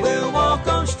day. We'll walk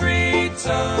on streets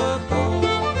of gold,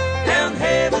 down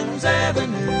heaven's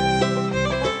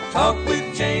avenue, talk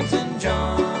with James and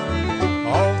John.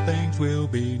 All things will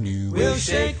be new. We'll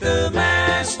shake the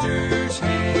Master's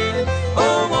hand.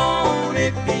 Oh, won't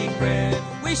it be grand?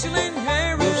 We shall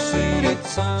inherit it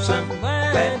some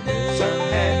glad day, some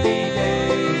happy day.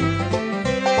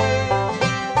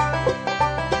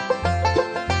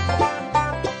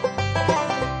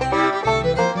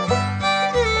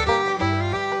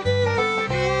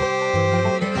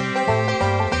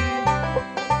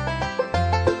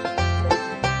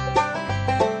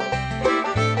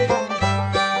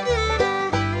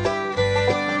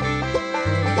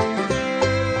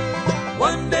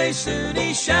 Soon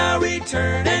he shall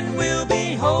return and we'll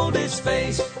behold his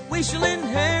face. We shall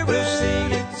inherit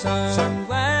it some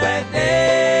glad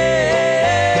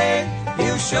day.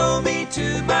 He'll show me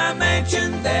to my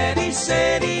mansion that he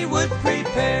said he would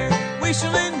prepare. We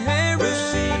shall inherit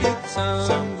it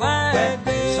some glad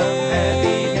day, some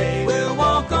happy day. We'll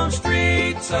walk on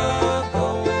streets of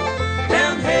gold,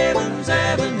 down heaven's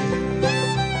avenue,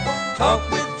 talk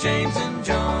with James and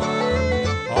John.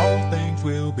 All things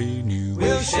will be new.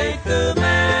 We'll shake the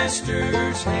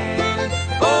Master's hand.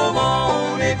 Oh,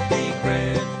 won't it be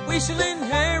grand? We shall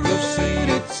inherit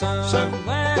it some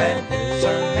glad day,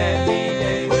 some happy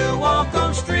day. We'll walk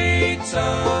on streets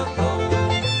of gold,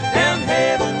 down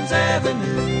heaven's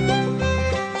avenue,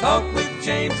 talk with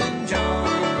James and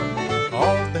John.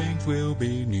 All things will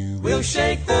be new. We'll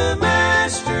shake the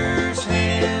Master's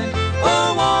hand.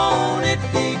 Oh, won't it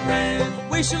be grand?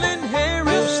 We shall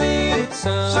inherit it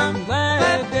some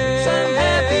glad day, some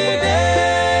happy day.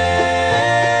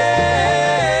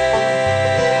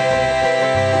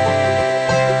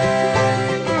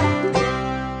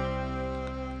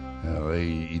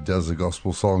 He does the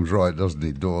gospel songs right, doesn't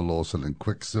he? Doyle Lawson and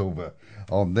Quicksilver.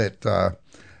 On that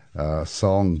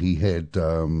song, he had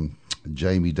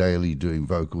Jamie Daly doing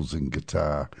vocals and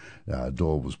guitar.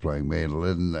 Doyle was playing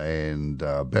mandolin, and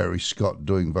Barry Scott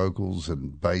doing vocals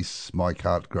and bass, Mike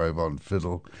Hartgrove on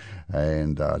fiddle,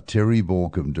 and Terry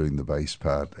Borkham doing the bass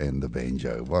part and the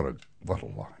banjo. What a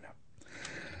lineup.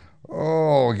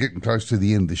 Oh, we're getting close to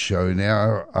the end of the show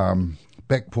now.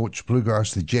 Back Porch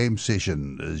Bluegrass, the jam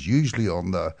session is usually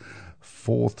on the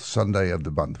fourth Sunday of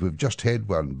the month. We've just had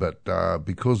one, but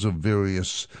because of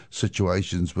various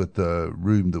situations with the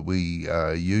room that we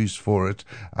use for it,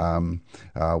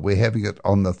 we're having it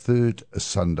on the third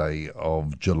Sunday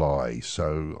of July.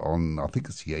 So on, I think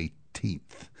it's the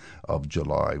 18th of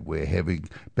July, we're having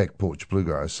Back Porch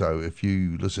Bluegrass. So if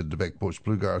you listen to Back Porch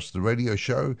Bluegrass, the radio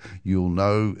show, you'll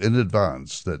know in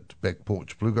advance that Back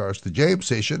Porch Bluegrass, the jam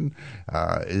session,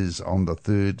 is on the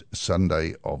third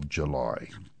Sunday of July.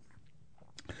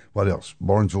 What else?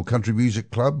 Warrensville Country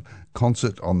Music Club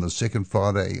concert on the second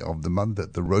Friday of the month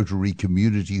at the Rotary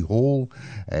Community Hall,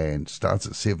 and starts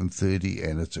at 7:30,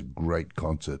 and it's a great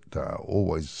concert.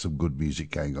 Always some good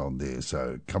music going on there,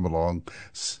 so come along,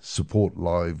 support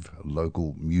live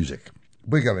local music.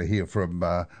 We're going to hear from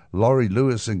Laurie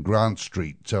Lewis and Grant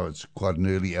Street, so it's quite an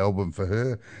early album for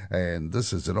her, and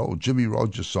this is an old Jimmy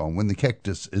Rogers song, When the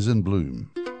Cactus is in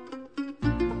Bloom.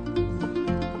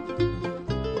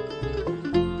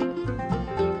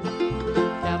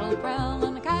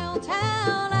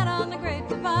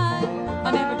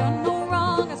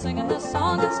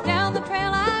 Down the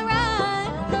trail I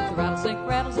ride, the rattlesnake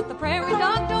rattles at the prairie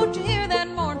dog. Don't you hear that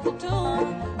mournful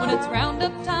tune when it's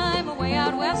roundup time away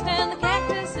out west and the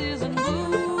cactus is in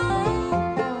bloom?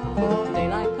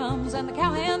 Daylight comes and the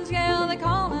cowhands yell, they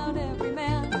call out every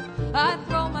man. I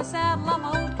throw my saddle on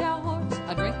my old cow horse,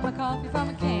 I drink my coffee from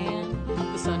a can.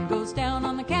 The sun goes down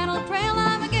on the cattle trail,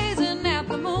 I'm a-gazing at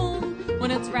the moon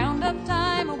when it's roundup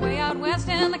time away out west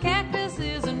and the cactus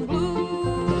is in bloom.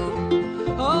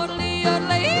 Oddly,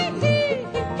 oddly,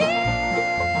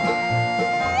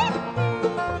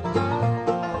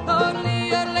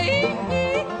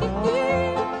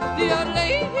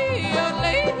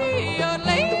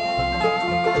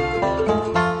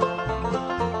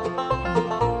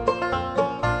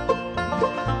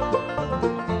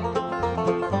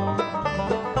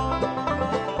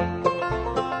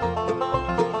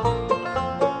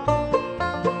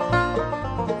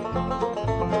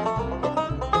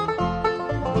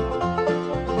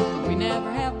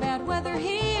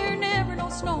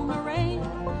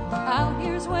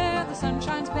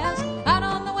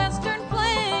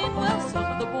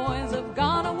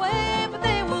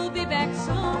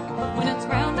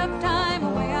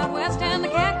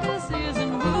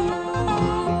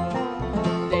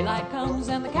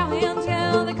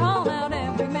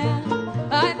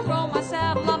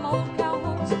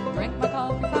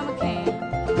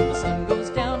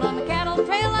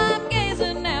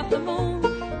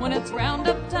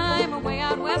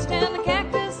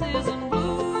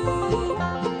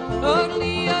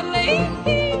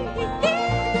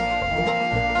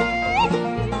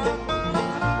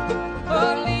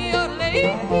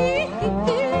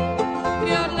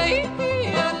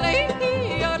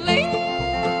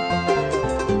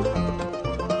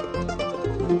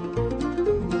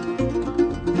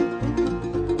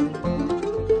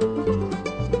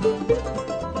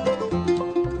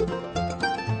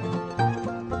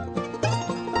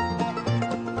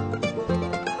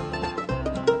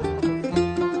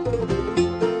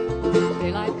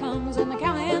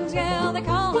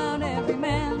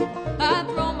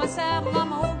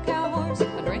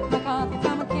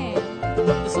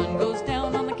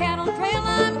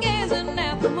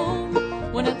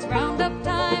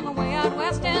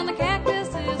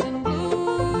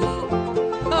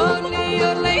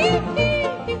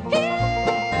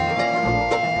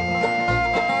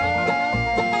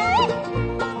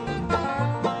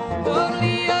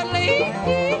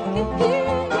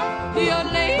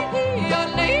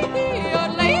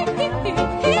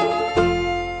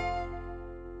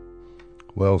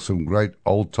 Well, some great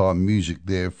old-time music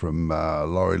there from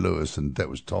Laurie Lewis, and that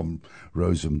was Tom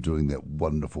Rosem doing that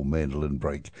wonderful mandolin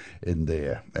break in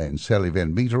there, and Sally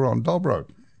Van Meter on dobro.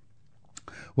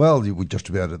 Well, we're just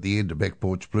about at the end of Back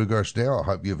Porch Bluegrass now. I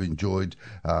hope you've enjoyed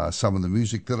some of the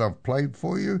music that I've played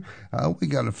for you. We're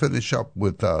going to finish up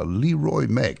with Leroy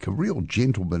Mack, a real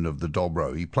gentleman of the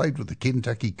dobro. He played with the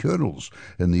Kentucky Colonels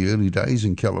in the early days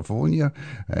in California,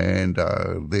 and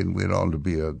then went on to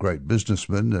be a great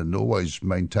businessman and always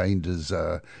maintained his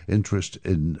interest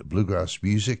in bluegrass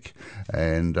music,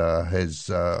 and has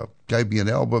gave me an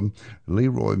album,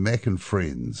 Leroy Mack and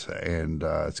Friends, and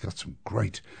it's got some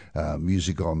great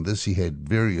music on this. He had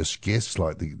various guests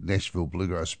like the Nashville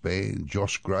Bluegrass Band,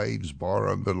 Josh Graves,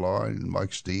 Byron Berline,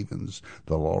 Mike Stevens,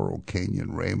 the Laurel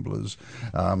Canyon Ramblers.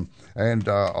 And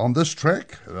on this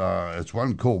track, it's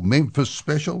one called Memphis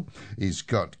Special. He's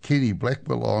got Kenny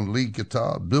Blackwell on lead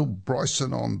guitar, Bill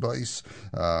Bryson on bass,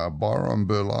 Byron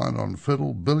Berline on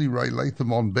fiddle, Billy Ray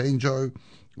Latham on banjo,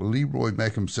 Leroy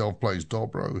Mack himself plays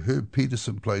dobro, Herb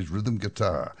Peterson plays rhythm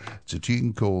guitar. It's a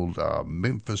tune called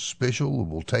Memphis Special.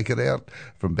 We'll take it out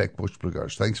from Back Porch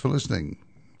Bluegrass. Thanks for listening.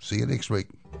 See you next week.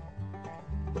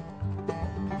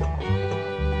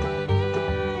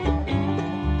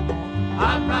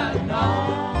 I'm riding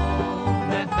on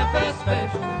that Memphis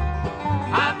Special.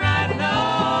 I'm riding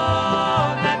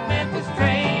on that Memphis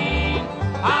train.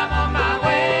 I'm on my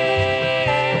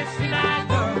way to see my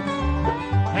darling,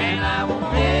 and I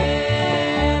won't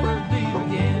never leave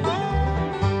again.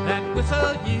 That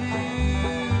whistle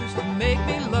used to make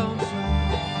me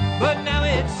lonesome, but now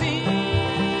it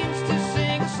seems to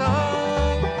sing a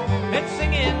song. It's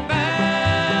singing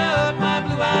about my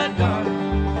blue-eyed darling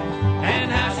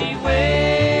and how she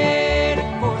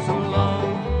waited for so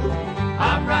long.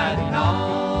 I'm riding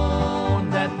on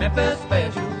that Memphis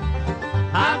Special.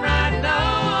 I'm riding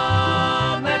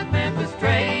on that Memphis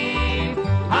train.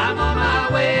 I'm on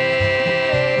my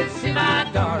way to see my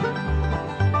darling,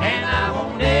 and I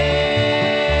won't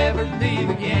ever leave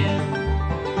again.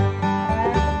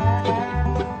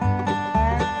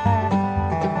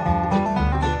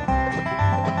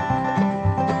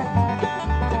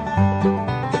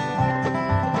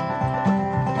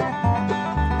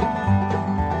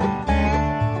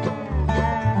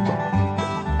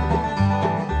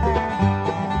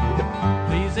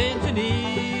 Please,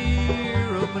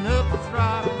 engineer, open up the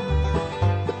throttle.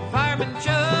 Fireman,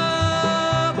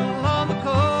 shovel on the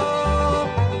coal.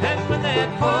 And when that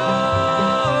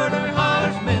porter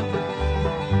hollers Memphis,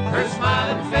 her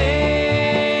smiling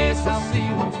face I'll see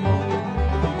once more.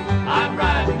 I'm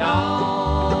riding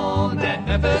on that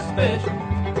Memphis Special.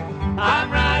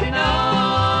 I'm riding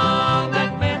on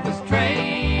that Memphis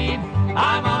train.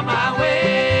 I'm on my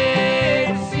way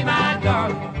to see my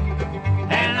darling,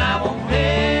 and I won't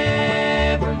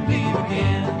ever leave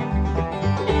again.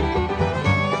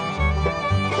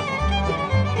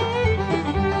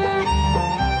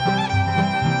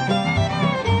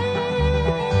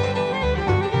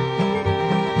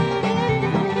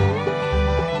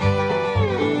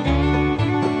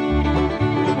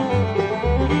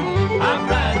 I'm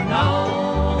riding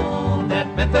on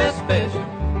that Memphis Special.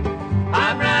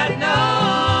 I'm riding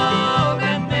on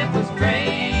that Memphis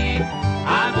train.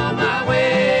 I'm on my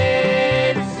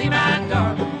way to see my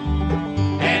darling,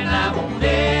 and I won't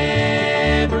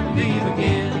ever leave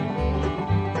again.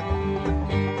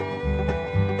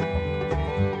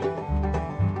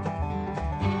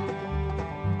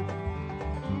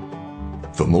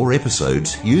 For more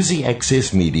episodes, use the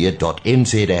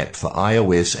accessmedia.nz app for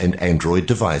iOS and Android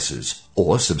devices,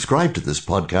 or subscribe to this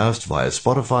podcast via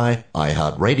Spotify,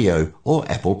 iHeartRadio, or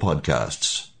Apple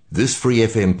Podcasts. This Free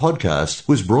FM podcast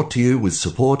was brought to you with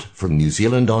support from New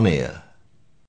Zealand On Air.